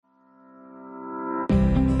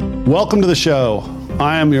Welcome to the show.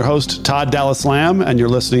 I am your host, Todd Dallas Lamb, and you're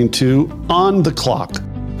listening to On the Clock.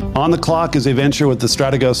 On the Clock is a venture with the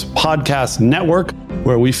Strategos Podcast Network,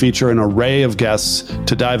 where we feature an array of guests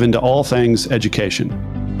to dive into all things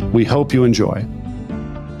education. We hope you enjoy.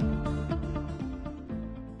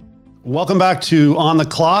 Welcome back to On the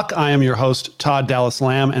Clock. I am your host, Todd Dallas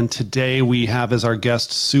Lamb, and today we have as our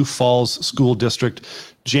guest Sioux Falls School District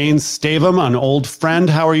Jane Stavum, an old friend.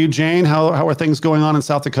 How are you, Jane? How are things going on in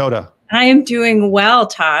South Dakota? I am doing well,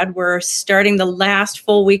 Todd. We're starting the last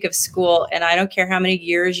full week of school, and I don't care how many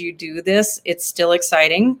years you do this, it's still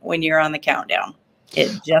exciting when you're on the countdown.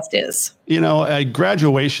 It just is. You know,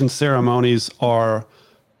 graduation ceremonies are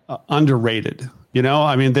underrated. You know,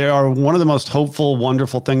 I mean, they are one of the most hopeful,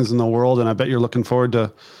 wonderful things in the world, and I bet you're looking forward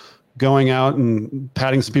to going out and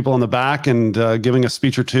patting some people on the back and giving a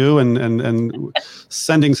speech or two and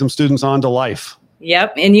sending some students on to life.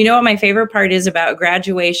 Yep. And you know what my favorite part is about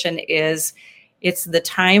graduation is it's the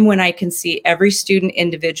time when I can see every student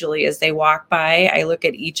individually as they walk by. I look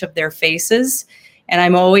at each of their faces, and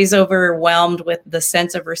I'm always overwhelmed with the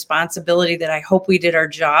sense of responsibility that I hope we did our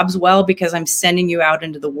jobs well, because I'm sending you out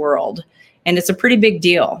into the world. And it's a pretty big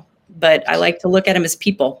deal, but I like to look at them as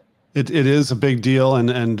people. It is a big deal,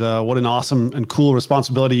 and what an awesome and cool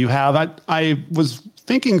responsibility you have. I was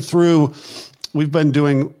thinking through, we're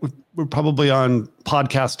probably on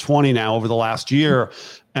podcast 20 now over the last year,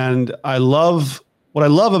 and what I love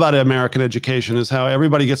about American education is how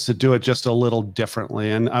everybody gets to do it just a little differently.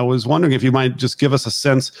 And I was wondering if you might just give us a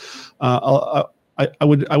sense. I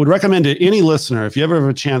would recommend to any listener, if you ever have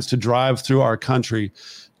a chance to drive through our country,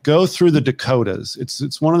 go through the Dakotas.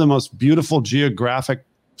 It's one of the most beautiful geographic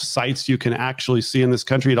sites you can actually see in this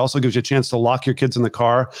country. It also gives you a chance to lock your kids in the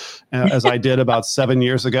car, as I did about 7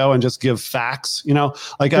 years ago, and just give facts. You know,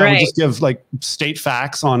 like I would just give like state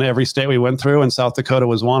facts on every state we went through, and South Dakota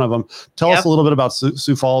was one of them. Tell us a little bit about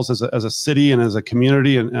Sioux Falls as a city and as a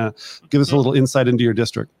community, and give us a little insight into your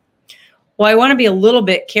district. Well, I want to be a little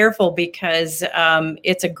bit careful because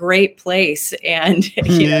it's a great place, and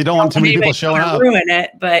you don't want too many people showing up. Ruin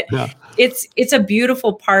it, but it's a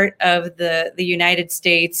beautiful part of the United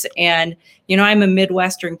States. And you know, I'm a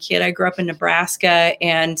Midwestern kid. I grew up in Nebraska,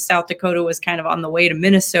 and South Dakota was kind of on the way to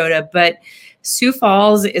Minnesota. But Sioux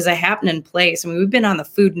Falls is a happening place. I mean, we've been on the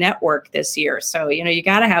Food Network this year, so you know you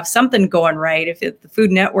got to have something going right if the Food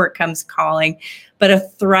Network comes calling. But a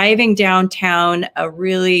thriving downtown, a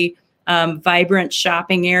really vibrant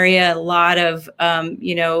shopping area, a lot of,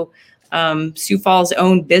 Sioux Falls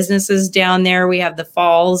owned businesses down there. We have the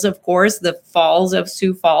Falls, of course, the Falls of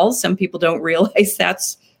Sioux Falls. Some people don't realize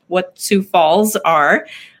that's what Sioux Falls are.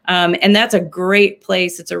 And that's a great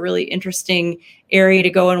place. It's a really interesting area to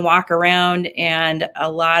go and walk around, and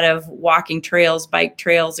a lot of walking trails, bike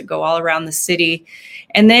trails that go all around the city.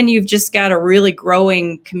 And then you've just got a really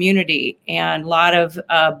growing community and a lot of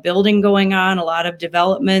building going on, a lot of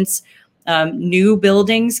developments. New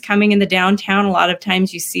buildings coming in the downtown. A lot of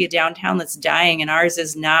times you see a downtown that's dying, and ours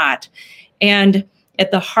is not. And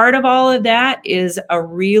at the heart of all of that is a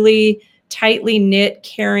really tightly knit,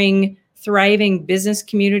 caring, thriving business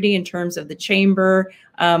community in terms of the chamber.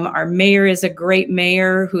 Our mayor is a great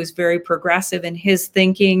mayor who's very progressive in his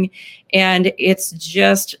thinking. And it's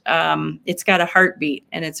just, it's got a heartbeat,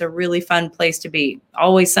 and it's a really fun place to be.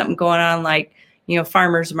 Always something going on, like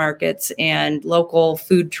farmers markets and local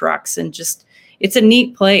food trucks, and just, it's a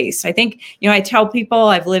neat place. I think, I tell people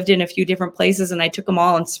I've lived in a few different places, and I took them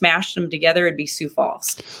all and smashed them together. It'd be Sioux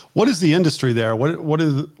Falls. What is the industry there? What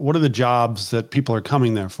are the jobs that people are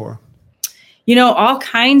coming there for? All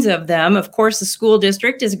kinds of them. Of course, the school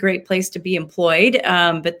district is a great place to be employed.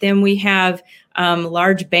 But then we have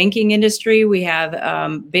large banking industry. We have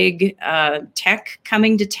big tech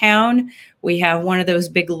coming to town. We have one of those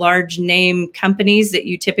big, large name companies that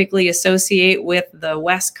you typically associate with the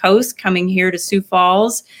West Coast coming here to Sioux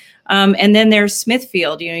Falls. And then there's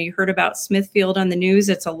Smithfield. You heard about Smithfield on the news.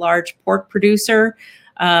 It's a large pork producer,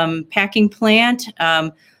 packing plant.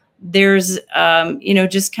 There's,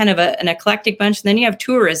 just kind of an eclectic bunch. And then you have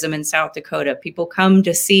tourism in South Dakota. People come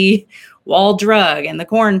to see Wall Drug and the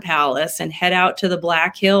Corn Palace and head out to the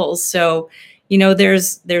Black Hills. So,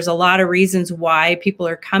 there's a lot of reasons why people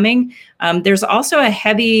are coming. There's also a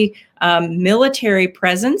heavy military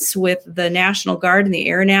presence with the National Guard and the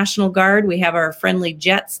Air National Guard. We have our friendly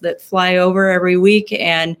jets that fly over every week,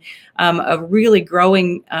 and a really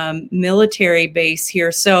growing military base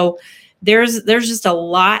here. So there's just a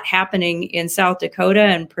lot happening in South Dakota,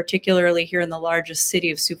 and particularly here in the largest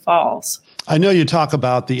city of Sioux Falls. I know you talk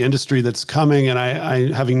about the industry that's coming, and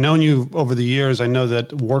I having known you over the years, I know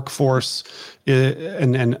that workforce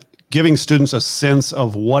and giving students a sense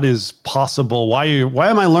of what is possible. Why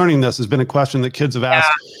am I learning this has been a question that kids have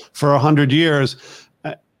asked for 100 years.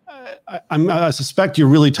 I suspect you're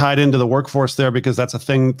really tied into the workforce there, because that's a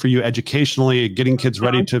thing for you educationally, getting kids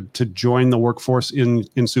ready to join the workforce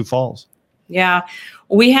in Sioux Falls. Yeah,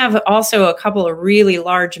 we have also a couple of really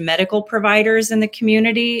large medical providers in the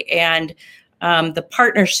community, and the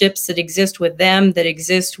partnerships that exist with them, that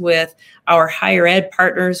exist with our higher ed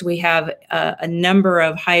partners. We have a number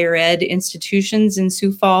of higher ed institutions in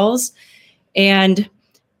Sioux Falls, and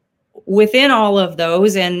within all of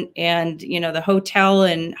those, and the hotel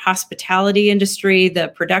and hospitality industry, the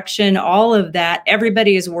production, all of that,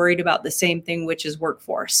 everybody is worried about the same thing, which is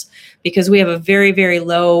workforce, because we have a very, very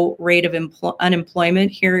low rate of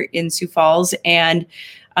unemployment here in Sioux Falls. And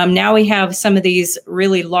now we have some of these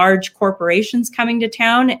really large corporations coming to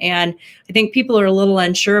town, and I think people are a little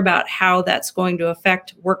unsure about how that's going to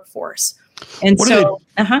affect workforce. And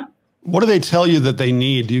what do they tell you that they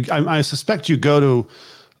need? I suspect you go to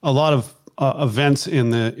a lot of events in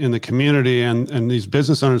the community, and these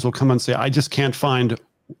business owners will come and say, "I just can't find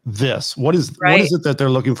this." What is it that they're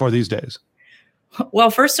looking for these days? Well,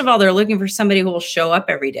 first of all, they're looking for somebody who will show up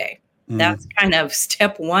every day. That's kind of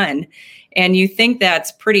step one. And you think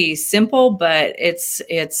that's pretty simple, but it's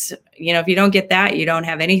if you don't get that, you don't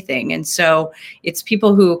have anything. And so it's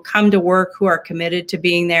people who come to work, who are committed to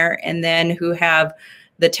being there, and then who have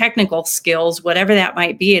the technical skills, whatever that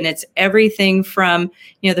might be. And it's everything from,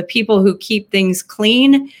 the people who keep things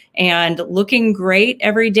clean and looking great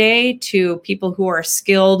every day, to people who are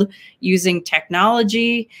skilled using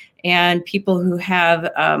technology, and people who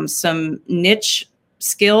have some niche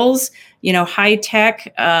skills. High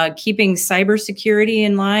tech, keeping cybersecurity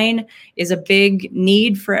in line is a big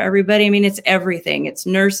need for everybody. I mean, it's everything. It's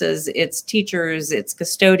nurses, it's teachers, it's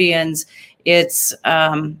custodians, it's,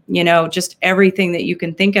 just everything that you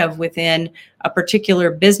can think of within a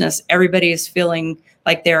particular business. Everybody is feeling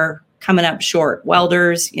like they're coming up short.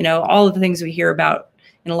 Welders, all of the things we hear about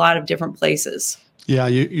in a lot of different places. Yeah,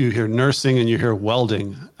 you hear nursing and you hear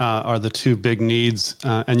welding are the two big needs,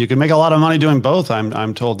 and you can make a lot of money doing both.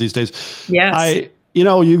 I'm told these days. Yes.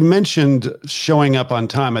 You mentioned showing up on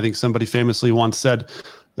time. I think somebody famously once said,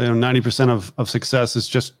 90% of success is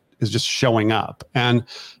just showing up. And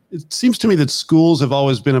it seems to me that schools have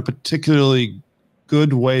always been a particularly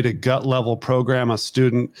good way to gut level program a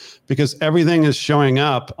student, because everything is showing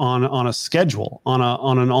up on a schedule, on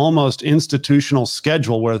an almost institutional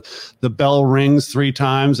schedule, where the bell rings 3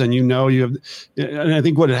 times and you have. And I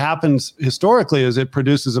think what happens historically is it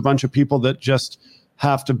produces a bunch of people that just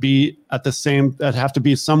have to be have to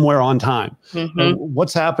be somewhere on time.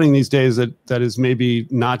 What's happening these days that is maybe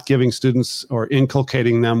not giving students or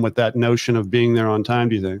inculcating them with that notion of being there on time,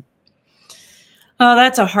 do you think? Oh,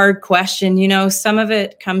 that's a hard question. Some of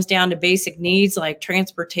it comes down to basic needs like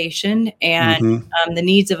transportation and the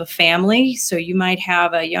needs of a family. So you might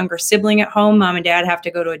have a younger sibling at home. Mom and dad have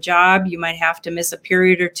to go to a job. You might have to miss a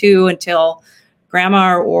period or two until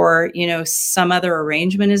grandma or, some other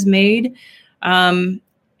arrangement is made. And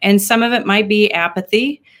some of it might be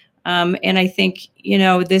apathy. And I think,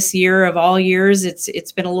 this year of all years,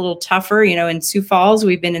 it's been a little tougher. In Sioux Falls,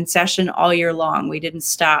 we've been in session all year long. We didn't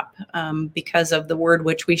stop because of the word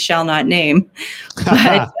which we shall not name. But,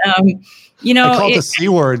 I call it the C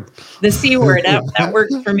word. The C word, that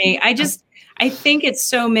works for me. I think it's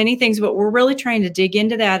so many things, but we're really trying to dig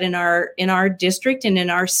into that in our district and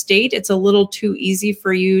in our state. It's a little too easy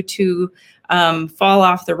for you to fall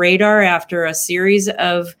off the radar after a series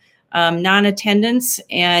of non-attendance,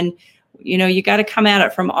 and you got to come at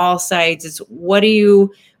it from all sides. It's what do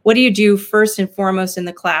you do first and foremost in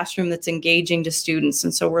the classroom that's engaging to students?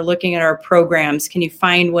 And so we're looking at our programs. Can you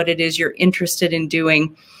find what it is you're interested in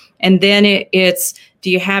doing? And then it's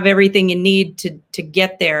do you have everything you need to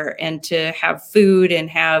get there, and to have food and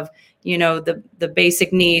have the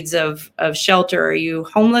basic needs of shelter? Are you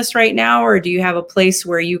homeless right now, or do you have a place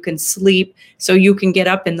where you can sleep so you can get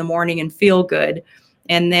up in the morning and feel good?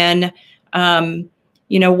 And then,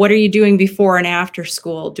 what are you doing before and after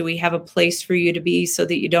school? Do we have a place for you to be so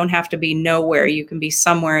that you don't have to be nowhere? You can be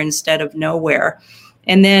somewhere instead of nowhere.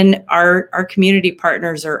 And then our community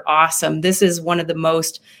partners are awesome. This is one of the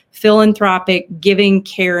most philanthropic, giving,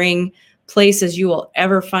 caring places you will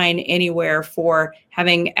ever find anywhere for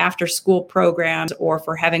having after school programs or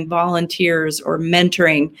for having volunteers or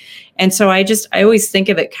mentoring. And so I always think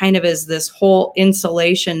of it kind of as this whole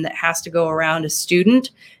insulation that has to go around a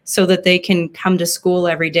student so that they can come to school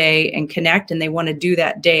every day and connect, and they want to do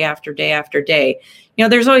that day after day after day.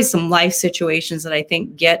 There's always some life situations that I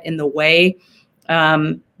think get in the way,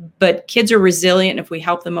 but kids are resilient. If we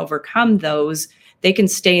help them overcome those, they can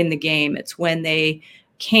stay in the game. It's when they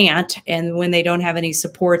can't and when they don't have any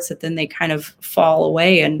supports that then they kind of fall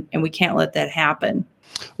away, and we can't let that happen.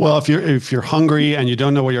 Well, if you're hungry and you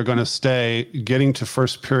don't know where you're going to stay, getting to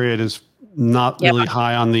first period is not really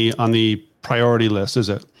high on the priority list, is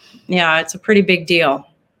it? Yeah, it's a pretty big deal.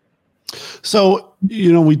 So,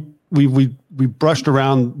 we brushed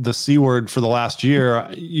around the C word for the last year.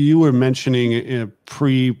 You were mentioning in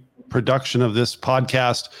pre-production of this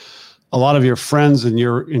podcast, a lot of your friends in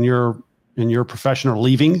your profession are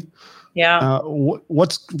leaving. Yeah.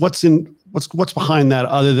 What's behind that,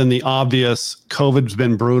 other than the obvious COVID's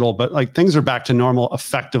been brutal, but like things are back to normal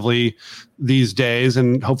effectively these days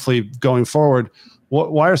and hopefully going forward.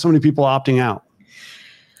 Why are so many people opting out?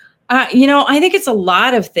 I think it's a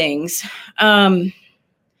lot of things.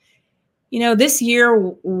 This year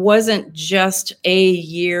wasn't just a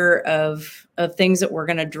year of things that were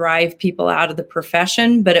going to drive people out of the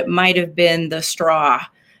profession, but it might have been the straw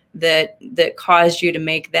that caused you to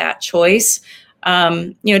make that choice.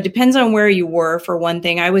 It depends on where you were. For one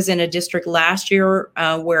thing, I was in a district last year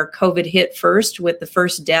where COVID hit first, with the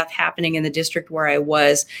first death happening in the district where I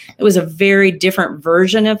was. It was a very different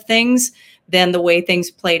version of things than the way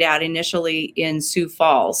things played out initially in Sioux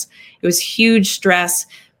Falls. It was huge stress,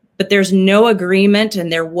 but there's no agreement,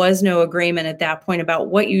 and there was no agreement at that point about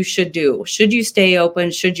what you should do. Should you stay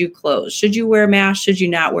open? Should you close? Should you wear a mask? Should you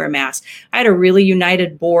not wear a mask? I had a really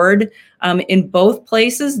united board in both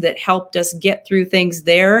places that helped us get through things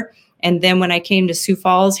there. And then when I came to Sioux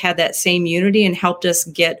Falls, had that same unity and helped us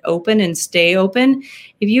get open and stay open.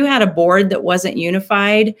 If you had a board that wasn't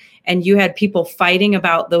unified and you had people fighting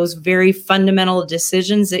about those very fundamental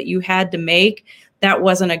decisions that you had to make, that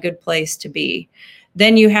wasn't a good place to be.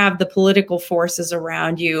 Then you have the political forces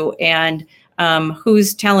around you, and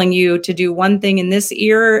who's telling you to do one thing in this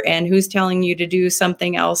ear and who's telling you to do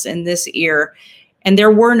something else in this ear. And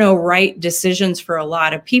there were no right decisions for a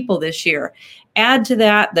lot of people this year. Add to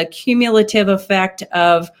that the cumulative effect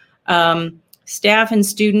of staff and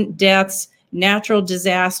student deaths, natural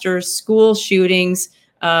disasters, school shootings,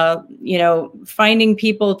 finding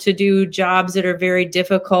people to do jobs that are very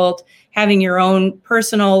difficult, having your own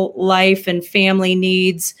personal life and family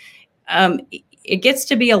needs. It gets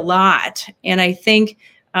to be a lot. And I think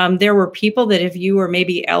there were people that if you were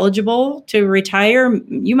maybe eligible to retire,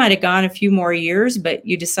 you might have gone a few more years, but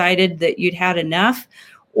you decided that you'd had enough,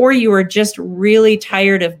 or you were just really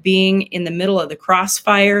tired of being in the middle of the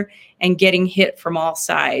crossfire and getting hit from all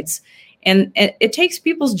sides. And it takes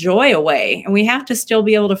people's joy away. And we have to still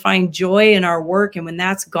be able to find joy in our work. And when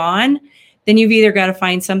that's gone, then you've either got to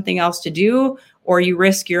find something else to do, or you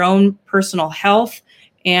risk your own personal health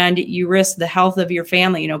and you risk the health of your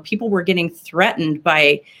family. People were getting threatened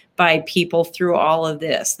by people through all of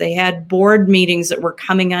this. They had board meetings that were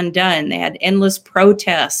coming undone. They had endless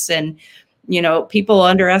protests, and people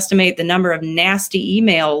underestimate the number of nasty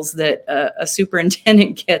emails that a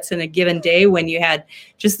superintendent gets in a given day when you had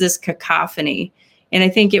just this cacophony. And I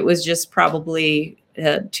think it was just probably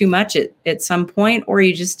too much at some point, or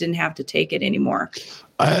you just didn't have to take it anymore.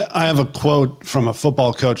 I have a quote from a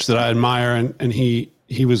football coach that I admire, and he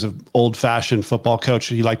was an old-fashioned football coach.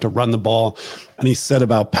 He liked to run the ball, and he said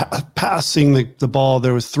about passing the ball,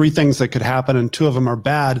 there was 3 things that could happen, and 2 of them are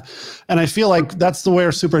bad. And I feel like that's the way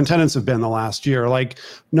our superintendents have been the last year. Like,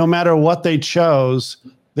 no matter what they chose,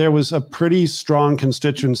 there was a pretty strong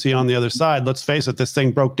constituency on the other side. Let's face it, this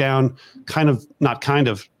thing broke down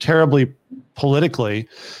terribly politically.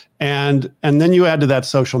 And then you add to that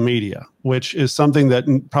social media, which is something that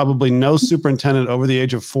probably no superintendent over the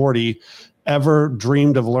age of 40 ever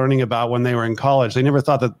dreamed of learning about when they were in college. They never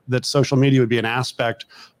thought that social media would be an aspect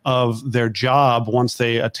of their job once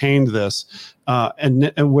they attained this.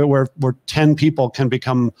 And where 10 people can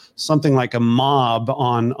become something like a mob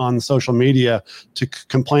on social media to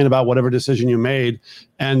complain about whatever decision you made.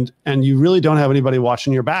 And you really don't have anybody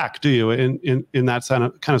watching your back, do you? In that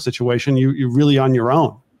kind of situation, you're really on your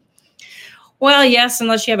own. Well, yes,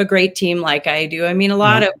 unless you have a great team like I do. I mean, a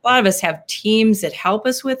lot of us have teams that help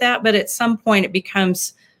us with that, but at some point it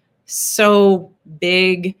becomes so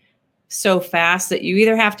big, so fast that you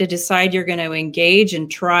either have to decide you're going to engage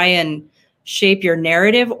and try and shape your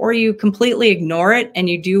narrative, or you completely ignore it and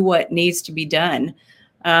you do what needs to be done.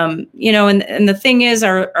 And the thing is,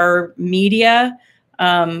 our media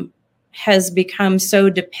has become so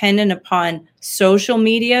dependent upon social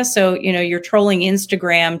media. So, you're trolling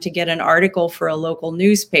Instagram to get an article for a local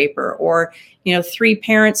newspaper, or, 3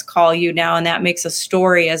 parents call you now and that makes a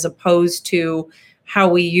story, as opposed to how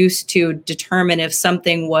we used to determine if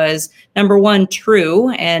something was, number one, true,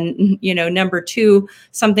 and number two,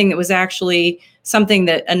 something that was actually something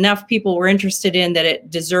that enough people were interested in that it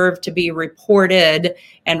deserved to be reported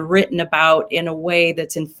and written about in a way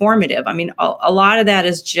that's informative. I mean, a lot of that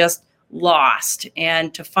is just lost,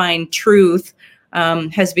 and to find truth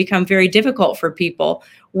has become very difficult for people.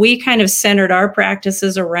 We kind of centered our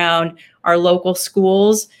practices around our local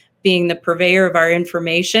schools being the purveyor of our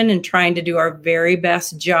information and trying to do our very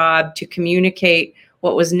best job to communicate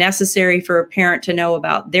what was necessary for a parent to know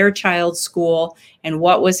about their child's school and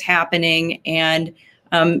what was happening. And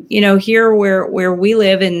here where we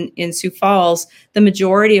live in Sioux Falls, the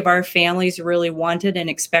majority of our families really wanted and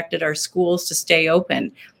expected our schools to stay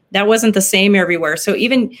open. That wasn't the same everywhere. So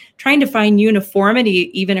even trying to find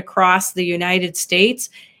uniformity even across the United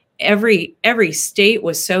States, every state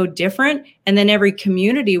was so different, and then every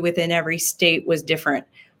community within every state was different.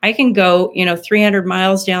 I can go 300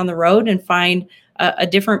 miles down the road and find a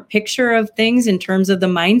different picture of things in terms of the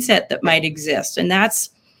mindset that might exist. And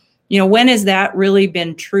that's, when has that really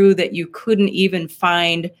been true, that you couldn't even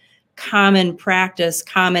find common practice,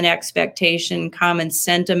 common expectation, common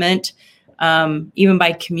sentiment, even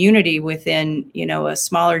by community within, a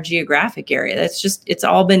smaller geographic area? It's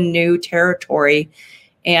all been new territory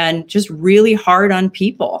and just really hard on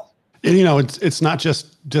people. And, it's not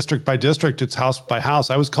just district by district, it's house by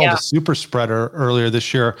house. I was called a super spreader earlier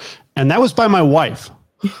this year, and that was by my wife.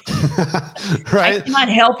 Right? I cannot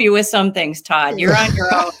help you with some things, Todd. You're on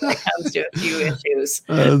your own when it comes to a few issues.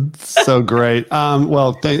 So great.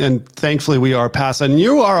 And thankfully we are past. And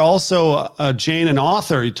you are also, Jane, an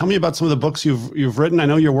author. Tell me about some of the books you've written. I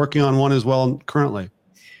know you're working on one as well currently.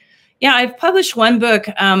 Yeah, I've published one book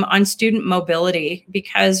on student mobility,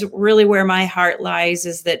 because really where my heart lies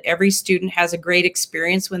is that every student has a great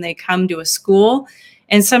experience when they come to a school.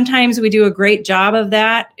 And sometimes we do a great job of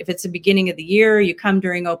that. If it's the beginning of the year, you come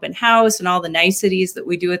during open house and all the niceties that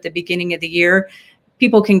we do at the beginning of the year,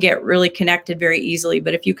 people can get really connected very easily.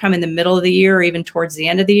 But if you come in the middle of the year or even towards the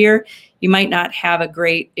end of the year, you might not have a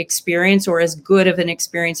great experience or as good of an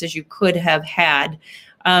experience as you could have had.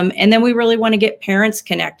 And then we really want to get parents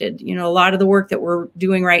connected. A lot of the work that we're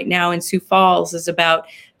doing right now in Sioux Falls is about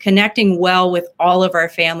connecting well with all of our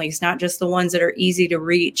families, not just the ones that are easy to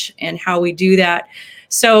reach, and how we do that.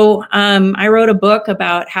 So I wrote a book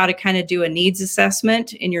about how to kind of do a needs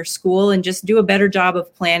assessment in your school and just do a better job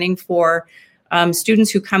of planning for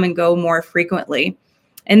students who come and go more frequently.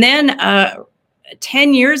 And then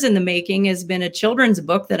 10 years in the making has been a children's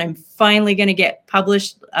book that I'm finally going to get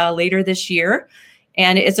published later this year.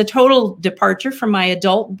 And it's a total departure from my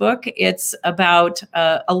adult book. It's about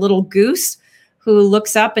a little goose who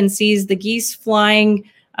looks up and sees the geese flying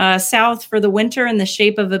south for the winter in the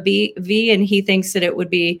shape of a V, and he thinks that it would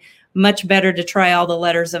be much better to try all the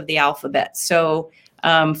letters of the alphabet. So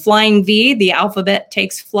Flying V, the alphabet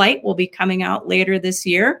takes flight, will be coming out later this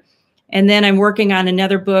year. And then I'm working on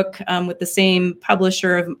another book with the same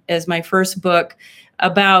publisher as my first book,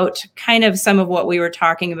 about kind of some of what we were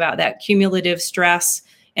talking about, that cumulative stress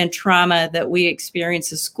and trauma that we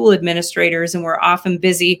experience as school administrators. And we're often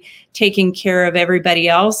busy taking care of everybody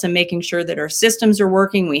else and making sure that our systems are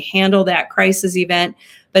working. We handle that crisis event,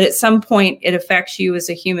 but at some point it affects you as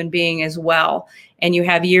a human being as well. And you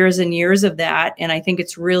have years and years of that. And I think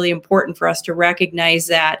it's really important for us to recognize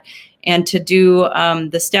that and to do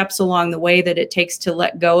the steps along the way that it takes to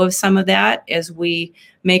let go of some of that as we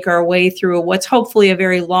make our way through what's hopefully a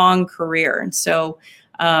very long career. And so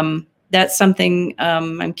that's something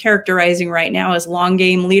I'm characterizing right now as long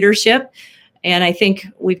game leadership. And I think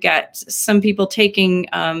we've got some people taking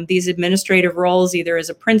these administrative roles, either as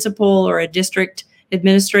a principal or a district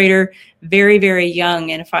administrator, very, very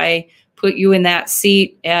young. And if I put you in that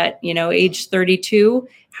seat at, age 32,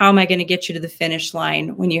 how am I going to get you to the finish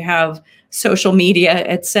line when you have social media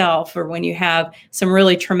itself, or when you have some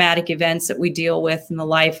really traumatic events that we deal with in the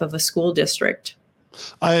life of a school district?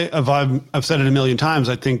 I've said it a million times.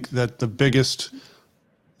 I think that the biggest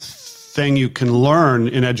thing you can learn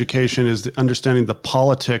in education is understanding the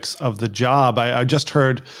politics of the job. I just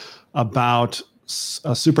heard about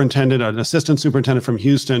a superintendent, an assistant superintendent from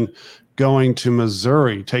Houston, going to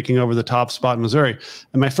Missouri, taking over the top spot in Missouri.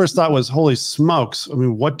 And my first thought was, holy smokes. I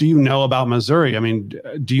mean, what do you know about Missouri? I mean,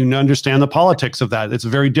 do you understand the politics of that? It's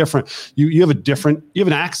very different. You have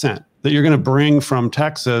an accent that you're going to bring from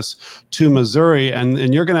Texas to Missouri,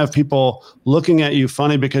 and you're going to have people looking at you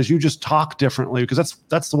funny because you just talk differently, because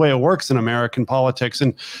that's the way it works in American politics.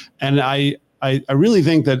 And I really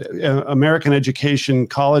think that American education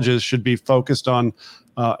colleges should be focused on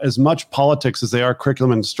as much politics as they are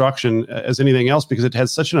curriculum instruction as anything else, because it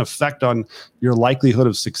has such an effect on your likelihood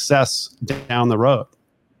of success down the road.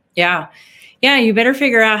 Yeah. Yeah, you better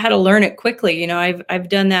figure out how to learn it quickly. I've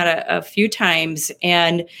done that a few times,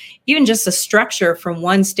 and even just the structure from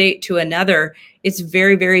one state to another, it's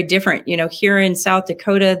very, very different. Here in South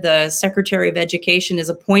Dakota, the Secretary of Education is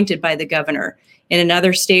appointed by the governor. In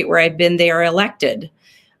another state where I've been, they are elected.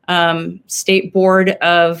 State Board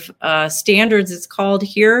of Standards, it's called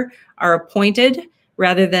here, are appointed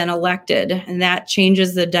rather than elected. And that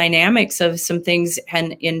changes the dynamics of some things,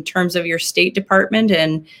 and in terms of your state department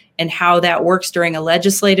and how that works during a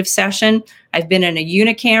legislative session. I've been in a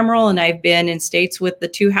unicameral, and I've been in states with the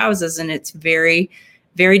two houses, and it's very,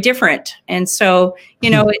 very different. And so,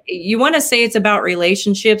 you want to say it's about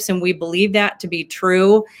relationships, and we believe that to be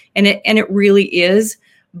true. And it really is,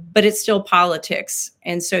 but it's still politics.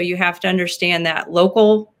 And so you have to understand that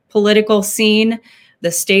local political scene,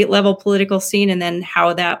 the state level political scene, and then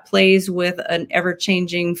how that plays with an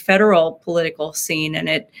ever-changing federal political scene. And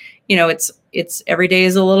it's every day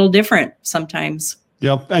is a little different sometimes.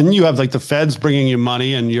 Yep. And you have like the feds bringing you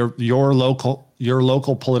money, and your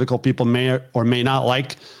local political people may or may not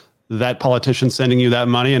like that politician sending you that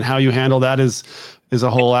money, and how you handle that is a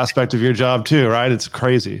whole aspect of your job too, right? It's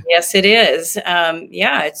crazy. Yes, it is.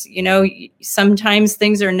 It's, sometimes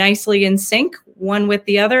things are nicely in sync one with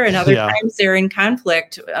the other, and other times they're in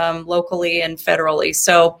conflict locally and federally.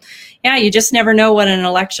 So you just never know what an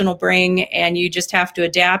election will bring, and you just have to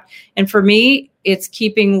adapt. And for me, it's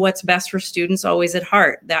keeping what's best for students always at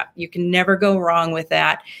heart. That you can never go wrong with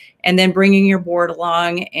that. And then bringing your board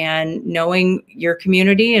along and knowing your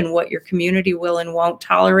community and what your community will and won't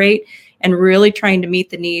tolerate, and really trying to meet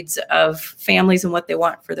the needs of families and what they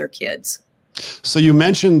want for their kids. So you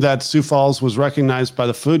mentioned that Sioux Falls was recognized by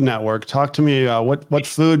the Food Network. Talk to me, what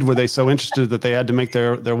food were they so interested that they had to make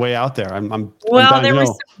their way out there? There were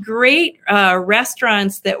some great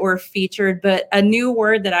restaurants that were featured, but a new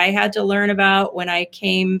word that I had to learn about when I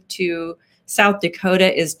came to South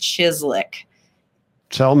Dakota is chislic.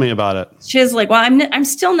 Tell me about it. Chislic. Well, I'm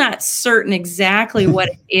still not certain exactly what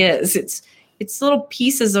it is. It's little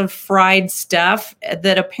pieces of fried stuff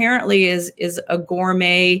that apparently is a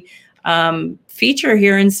gourmet feature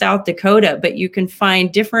here in South Dakota, but you can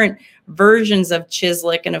find different versions of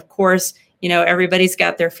chislic. And of course, everybody's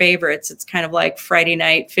got their favorites. It's kind of like Friday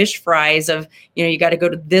night fish fries of, you got to go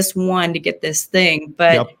to this one to get this thing.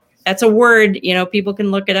 But That's a word, people can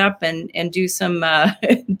look it up and do some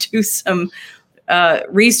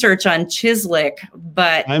research on chislic.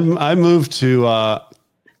 But I moved to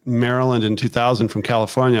Maryland in 2000 from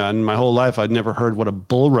California, and my whole life I'd never heard what a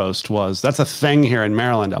bull roast was. That's a thing here in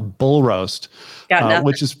Maryland, a bull roast,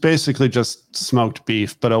 which is basically just smoked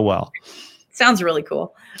beef, but oh well. Sounds really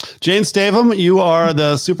cool. Jane Stavum, you are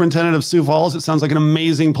the superintendent of Sioux Falls. It sounds like an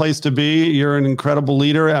amazing place to be. You're an incredible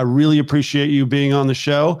leader. I really appreciate you being on the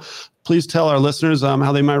show. Please tell our listeners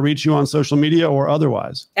how they might reach you on social media or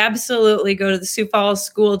otherwise. Absolutely. Go to the Sioux Falls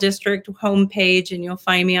School District homepage, and you'll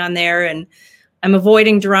find me on there. And I'm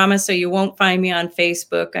avoiding drama, so you won't find me on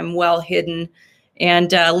Facebook. I'm well hidden. And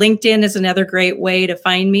LinkedIn is another great way to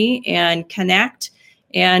find me and connect.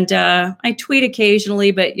 And I tweet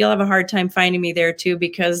occasionally, but you'll have a hard time finding me there too,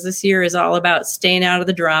 because this year is all about staying out of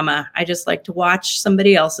the drama. I just like to watch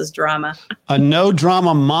somebody else's drama. A no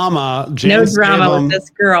drama mama, Jane No drama Stavum. with this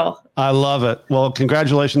girl. I love it. Well,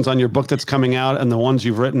 congratulations on your book that's coming out and the ones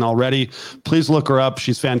you've written already. Please look her up.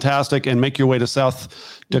 She's fantastic, and make your way to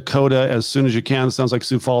South Dakota as soon as you can. It sounds like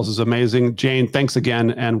Sioux Falls is amazing. Jane, thanks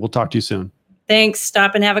again, and we'll talk to you soon. Thanks.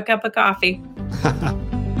 Stop and have a cup of coffee.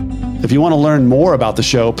 If you want to learn more about the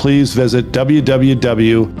show, please visit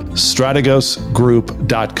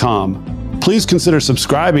www.strategosgroup.com. Please consider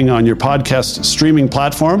subscribing on your podcast streaming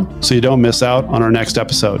platform so you don't miss out on our next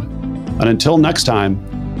episode. And until next time,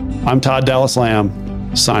 I'm Todd Dallas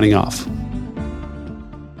Lamb, signing off.